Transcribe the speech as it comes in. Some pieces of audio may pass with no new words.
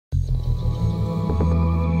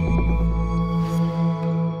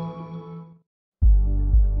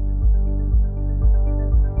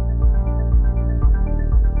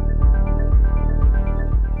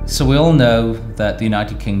So we all know that the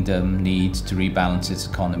United Kingdom needs to rebalance its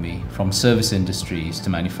economy from service industries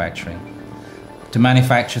to manufacturing. To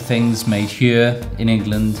manufacture things made here in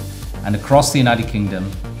England and across the United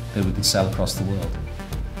Kingdom that we can sell across the world.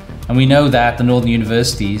 And we know that the Northern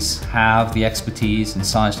universities have the expertise in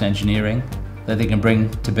science and engineering that they can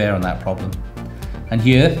bring to bear on that problem. And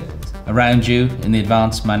here, around you in the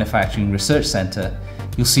Advanced Manufacturing Research Centre,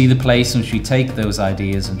 you'll see the place in which we take those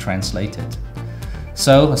ideas and translate it.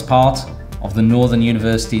 So, as part of the Northern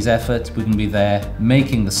University's effort, we can be there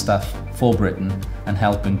making the stuff for Britain and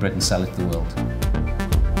helping Britain sell it to the world.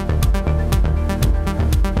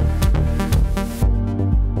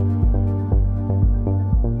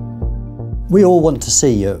 We all want to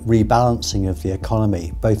see a rebalancing of the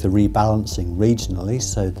economy, both a rebalancing regionally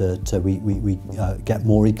so that we get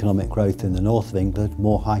more economic growth in the north of England,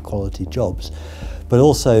 more high quality jobs, but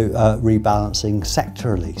also rebalancing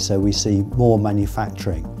sectorally, so we see more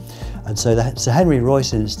manufacturing. And so the Sir Henry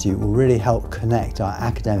Royce Institute will really help connect our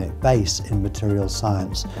academic base in materials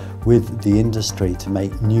science with the industry to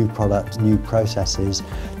make new products, new processes,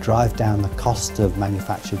 drive down the cost of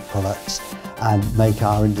manufactured products and make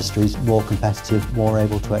our industries more competitive, more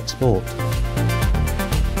able to export.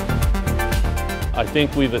 I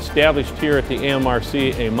think we've established here at the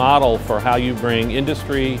AMRC a model for how you bring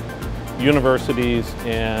industry, universities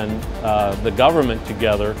and the government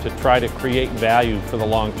together to try to create value for the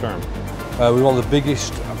long term. We're one of the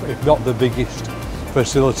biggest, if not the biggest,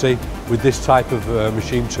 facility with this type of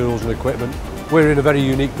machine tools and equipment. We're in a very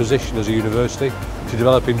unique position as a university to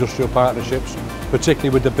develop industrial partnerships,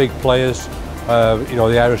 particularly with the big players, you know,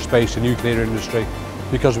 the aerospace and nuclear industry,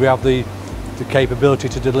 because we have the capability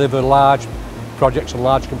to deliver large projects and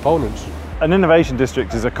large components. An innovation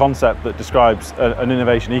district is a concept that describes an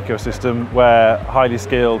innovation ecosystem where highly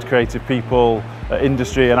skilled, creative people,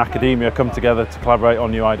 industry and academia come together to collaborate on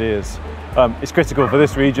new ideas. It's critical for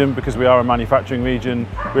this region because we are a manufacturing region.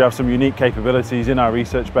 We have some unique capabilities in our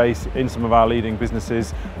research base, in some of our leading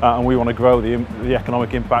businesses, and we want to grow the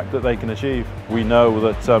economic impact that they can achieve. We know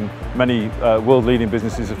that many world-leading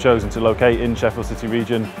businesses have chosen to locate in Sheffield City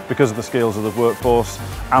region because of the skills of the workforce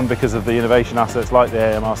and because of the innovation assets like the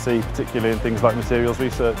AMRC, particularly in things like materials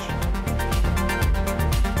research.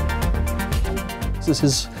 This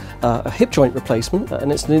is a hip joint replacement,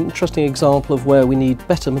 and it's an interesting example of where we need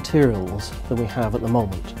better materials than we have at the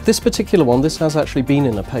moment. This particular one, this has actually been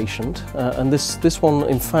in a patient, and this one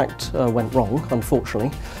in fact went wrong,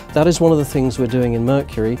 unfortunately. That is one of the things we're doing in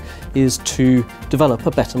Mercury, is to develop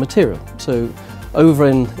a better material. So over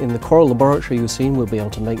in the Coral laboratory you've seen, we'll be able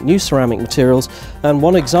to make new ceramic materials, and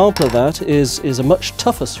one example of that is a much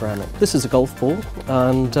tougher ceramic. This is a golf ball,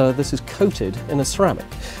 and this is coated in a ceramic.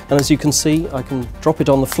 And as you can see, I can drop it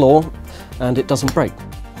on the floor and it doesn't break.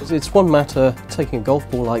 It's one matter taking a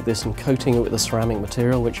golf ball like this and coating it with a ceramic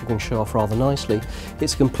material, which you can show off rather nicely.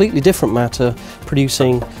 It's a completely different matter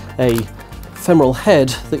producing a femoral head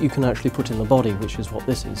that you can actually put in the body, which is what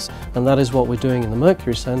this is. And that is what we're doing in the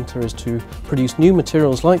Mercury Centre, is to produce new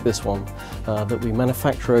materials like this one that we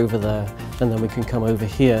manufacture over there, and then we can come over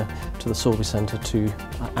here to the Sorby Centre to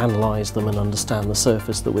analyse them and understand the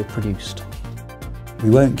surface that we've produced. We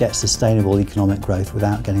won't get sustainable economic growth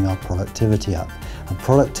without getting our productivity up. And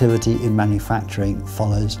productivity in manufacturing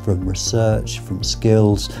follows from research, from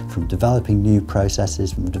skills, from developing new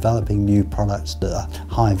processes, from developing new products that are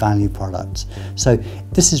high value products. So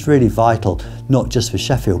this is really vital, not just for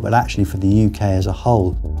Sheffield, but actually for the UK as a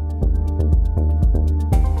whole.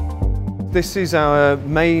 This is our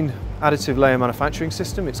main additive layer manufacturing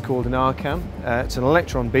system. It's called an RCAM. It's an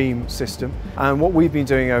electron beam system, and what we've been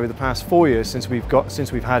doing over the past 4 years since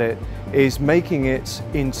we've had it is making it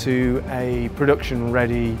into a production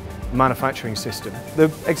ready manufacturing system.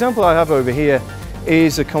 The example I have over here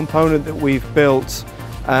is a component that we've built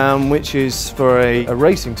which is for a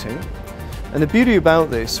racing team, and the beauty about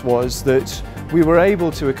this was that we were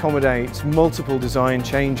able to accommodate multiple design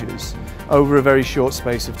changes over a very short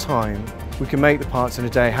space of time. We can make the parts in a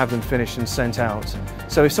day, have them finished and sent out.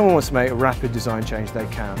 So if someone wants to make a rapid design change, they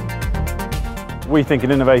can. We think an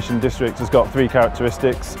innovation district has got three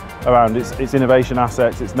characteristics around its innovation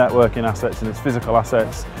assets, its networking assets and its physical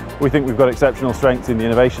assets. We think we've got exceptional strengths in the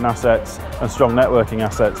innovation assets and strong networking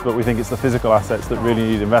assets, but we think it's the physical assets that really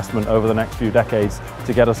need investment over the next few decades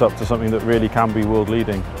to get us up to something that really can be world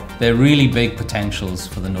leading. There are really big potentials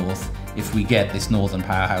for the North if we get this Northern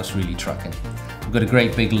powerhouse really trucking. We've got a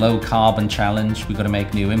great big low carbon challenge, we've got to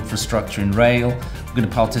make new infrastructure in rail, we're going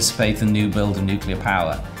to participate in new build and nuclear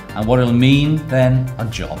power. And what it'll mean then are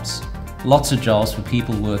jobs. Lots of jobs for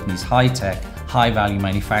people working these high-tech, high-value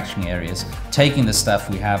manufacturing areas, taking the stuff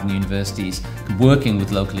we have in the universities, working with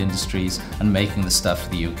local industries and making the stuff for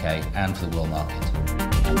the UK and for the world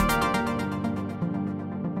market.